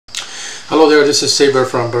Hello there, this is Saber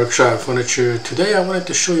from Berkshire Furniture. Today I wanted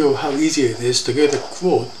to show you how easy it is to get a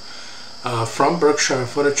quote from Berkshire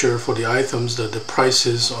Furniture for the items that the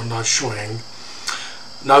prices are not showing.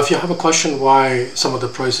 Now if you have a question why some of the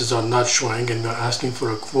prices are not showing and you're asking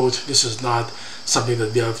for a quote, this is not something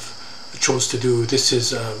that we have chose to do. This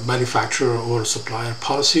is a manufacturer or supplier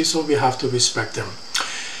policy, so we have to respect them.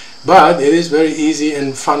 But it is very easy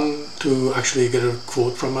and fun to actually get a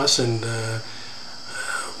quote from us, and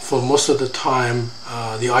for most of the time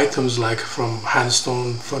the items like from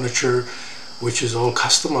Handstone furniture, which is all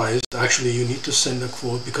customized, actually you need to send a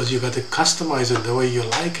quote because you got to customize it the way you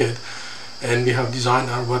like it, and we have designed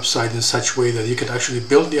our website in such a way that you can actually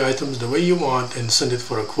build the items the way you want and send it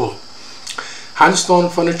for a quote.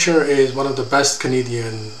 Handstone furniture is one of the best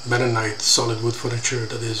Canadian Mennonite solid wood furniture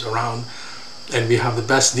that is around, and we have the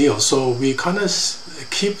best deals. So we kind of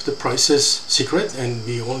keep the prices secret and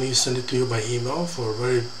we only send it to you by email for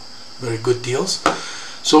very good deals.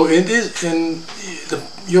 So it is in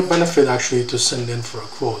your benefit actually to send in for a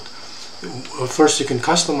quote. First you can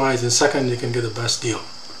customize, and second you can get the best deal.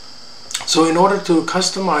 So in order to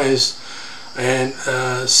customize and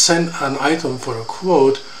send an item for a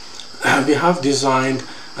quote, we have designed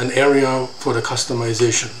an area for the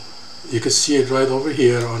customization. You can see it right over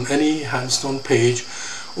here on any Handstone page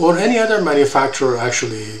or any other manufacturer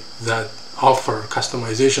actually that offer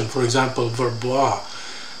customization. For example, Verbois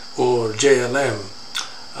or JLM,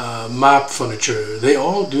 Map Furniture, they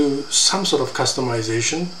all do some sort of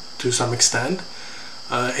customization to some extent,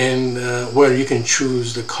 and where you can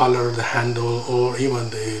choose the color, the handle, or even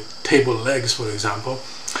the table legs, for example.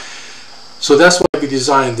 So that's why we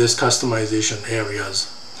designed these customization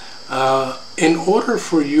areas. In order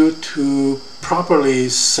for you to properly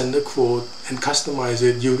send a quote and customize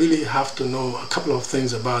it, you really have to know a couple of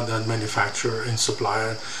things about that manufacturer and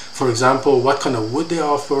supplier. For example, what kind of wood they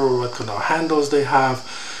offer, what kind of handles they have,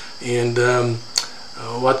 and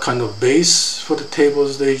what kind of base for the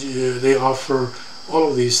tables they offer, all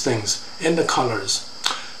of these things, and the colors.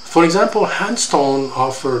 For example, Handstone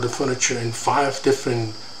offer the furniture in 5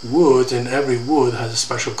 different woods, and every wood has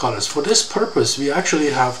special colors. For this purpose, we actually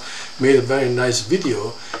have made a very nice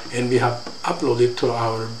video and we have uploaded to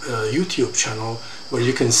our YouTube channel where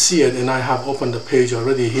you can see it, and I have opened the page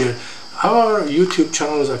already here. Our YouTube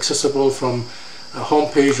channel is accessible from a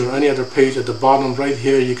home page or any other page. At the bottom right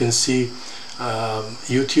here you can see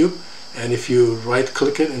YouTube, and if you right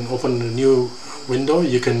click it and open a new window,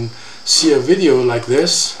 you can see a video like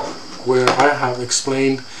this where I have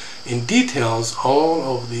explained in details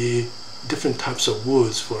all of the different types of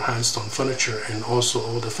woods for Handstone furniture, and also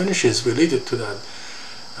all the finishes related to that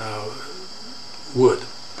wood.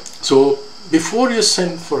 So before you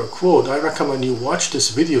send for a quote, I recommend you watch this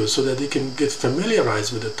video so that you can get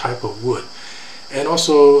familiarized with the type of wood, and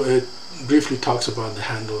also it briefly talks about the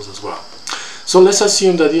handles as well. So let's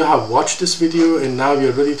assume that you have watched this video and now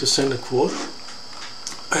you're ready to send a quote.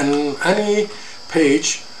 And any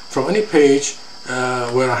page, from any page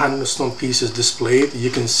where a Handstone piece is displayed, you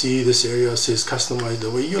can see this area says customize the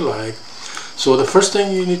way you like. So the first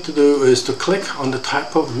thing you need to do is to click on the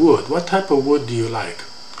type of wood. What type of wood do you like?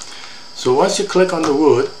 So once you click on the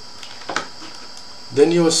wood,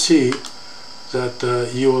 then you will see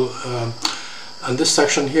that you will on this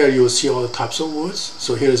section here you will see all the types of woods.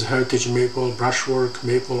 So here is heritage maple, brushwork,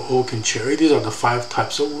 maple, oak, and cherry. These are the 5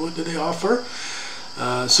 types of wood that they offer.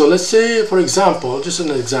 So let's say, for example, just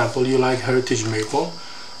an example, you like heritage maple,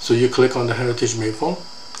 so you click on the heritage maple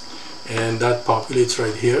and that populates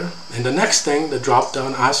right here. And the next thing the drop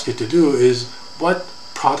down asks you to do is, what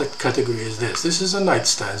product category is this? This is a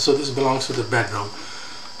nightstand, so this belongs to the bedroom.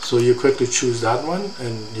 So you quickly choose that one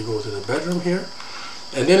and you go to the bedroom here,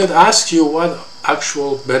 and then it asks you what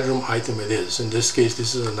actual bedroom item it is. In this case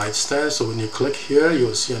this is a nightstand, so when you click here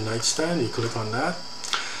you'll see a nightstand. You click on that,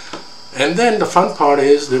 and then the fun part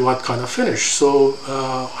is what kind of finish. So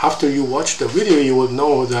after you watch the video, you will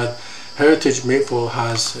know that heritage maple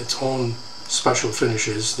has its own special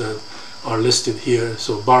finishes that are listed here.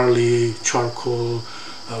 So barley, charcoal,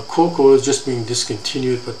 cocoa is just being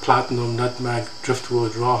discontinued, but platinum, nutmeg,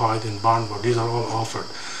 driftwood, rawhide, and barnwood, these are all offered.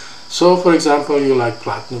 So for example, you like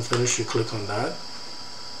platinum finish, you click on that.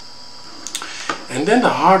 And then the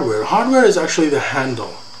hardware. Hardware is actually the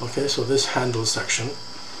handle. Okay, so this handle section.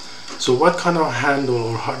 So what kind of handle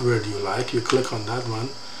or hardware do you like? You click on that one,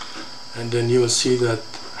 and then you will see that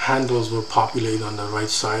handles will populate on the right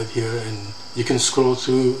side here, and you can scroll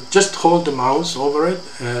through. Just hold the mouse over it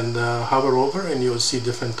and hover over, and you will see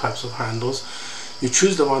different types of handles. You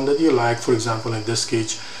choose the one that you like. For example, in this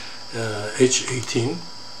case H18,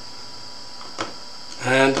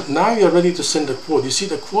 And now you're ready to send a quote. You see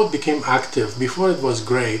the quote became active. Before it was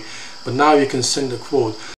gray, but now you can send a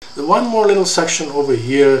quote. One more little section over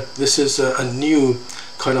here. This is a new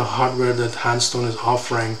kind of hardware that Handstone is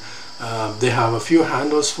offering. They have a few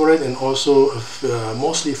handles for it, and also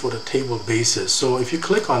mostly for the table bases. So if you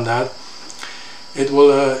click on that, it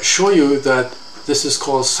will show you that this is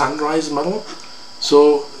called sunrise metal.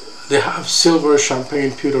 So they have silver,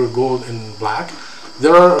 champagne, pewter, gold, and black.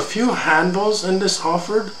 There are a few handles in this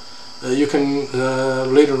offered. You can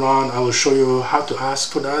later on I will show you how to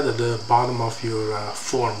ask for that. At the bottom of your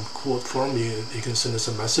quote form, you can send us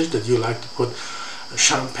a message that you like to put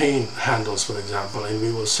champagne handles, for example, and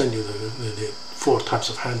we will send you the 4 types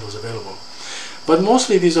of handles available. But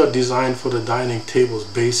mostly these are designed for the dining tables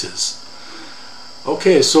bases.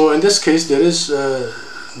 Okay, so in this case there is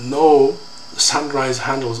no sunrise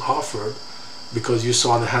handles offered, because you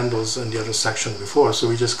saw the handles in the other section before. So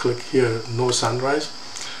we just click here, no sunrise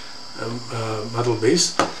metal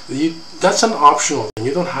base. That's an optional thing.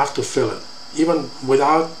 You don't have to fill it. Even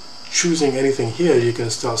without choosing anything here, you can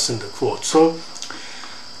still send a quote. So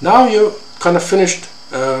now you kind of finished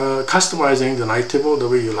customizing the night table the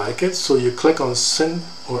way you like it. So you click on send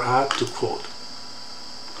or add to quote.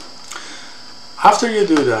 After you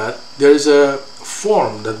do that, there is a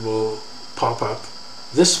form that will pop up.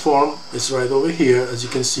 This form is right over here. As you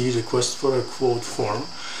can see, request for a quote form.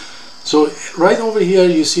 So right over here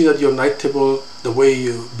you see that your night table, the way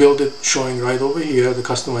you build it, showing right over here the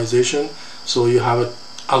customization. So you have a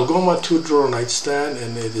Algoma 2-drawer nightstand,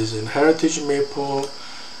 and it is in heritage maple.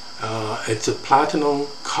 It's a platinum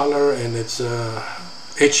color, and it's a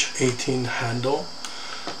H18 handle.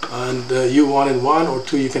 And you wanted 1 or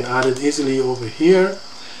 2, you can add it easily over here.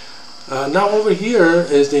 Now over here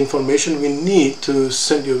is the information we need to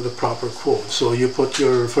send you the proper quote. So you put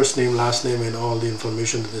your first name, last name, and all the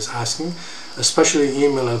information that is asking, especially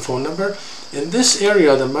email and phone number. In this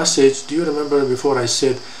area, the message, do you remember before I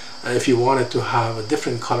said if you wanted to have a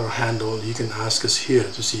different color handle, you can ask us here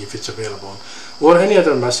to see if it's available, or any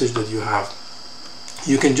other message that you have.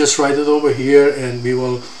 You can just write it over here and we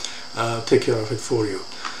will take care of it for you.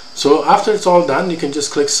 So after it's all done, you can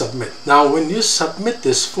just click submit. Now when you submit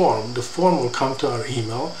this form, the form will come to our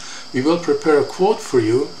email. We will prepare a quote for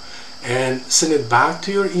you and send it back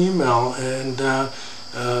to your email. And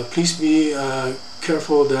please be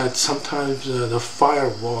careful that sometimes the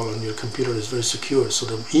firewall on your computer is very secure. So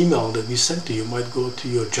the email that we sent to you might go to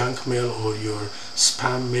your junk mail or your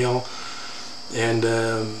spam mail. And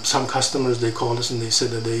some customers, they called us and they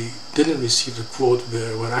said that they didn't receive the quote,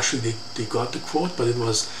 where actually they got the quote, but it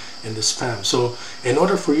was in the spam. So in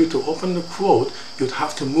order for you to open the quote, you'd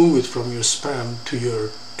have to move it from your spam to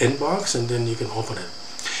your inbox, and then you can open it.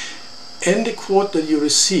 In the quote that you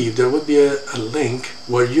receive, there would be a link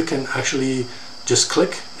where you can actually just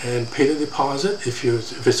click and pay the deposit. If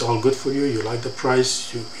it's all good for you, you like the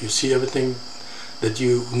price, you see everything that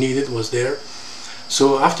you needed was there.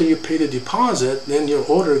 So after you pay the deposit, then your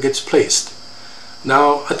order gets placed.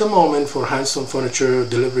 Now at the moment for Handstone furniture,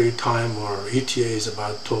 delivery time or ETA is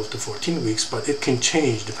about 12 to 14 weeks, but it can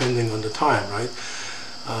change depending on the time, right?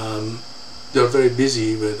 They're very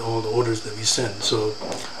busy with all the orders that we send. So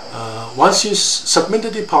once you submit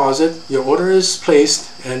the deposit, your order is placed,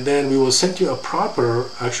 and then we will send you a proper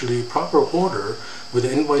order with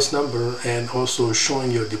the invoice number and also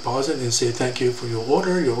showing your deposit and say thank you for your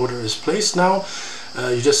order. Your order is placed now.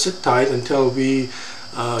 You just sit tight until we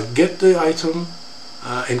get the item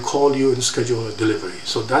and call you and schedule a delivery.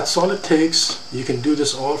 So that's all it takes. You can do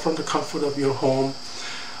this all from the comfort of your home.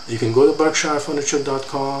 You can go to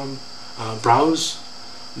berkshirefurniture.com, browse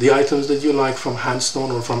the items that you like from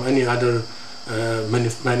Handstone or from any other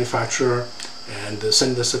manufacturer, and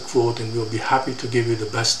send us a quote, and we'll be happy to give you the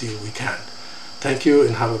best deal we can. Thank you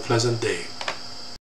and have a pleasant day.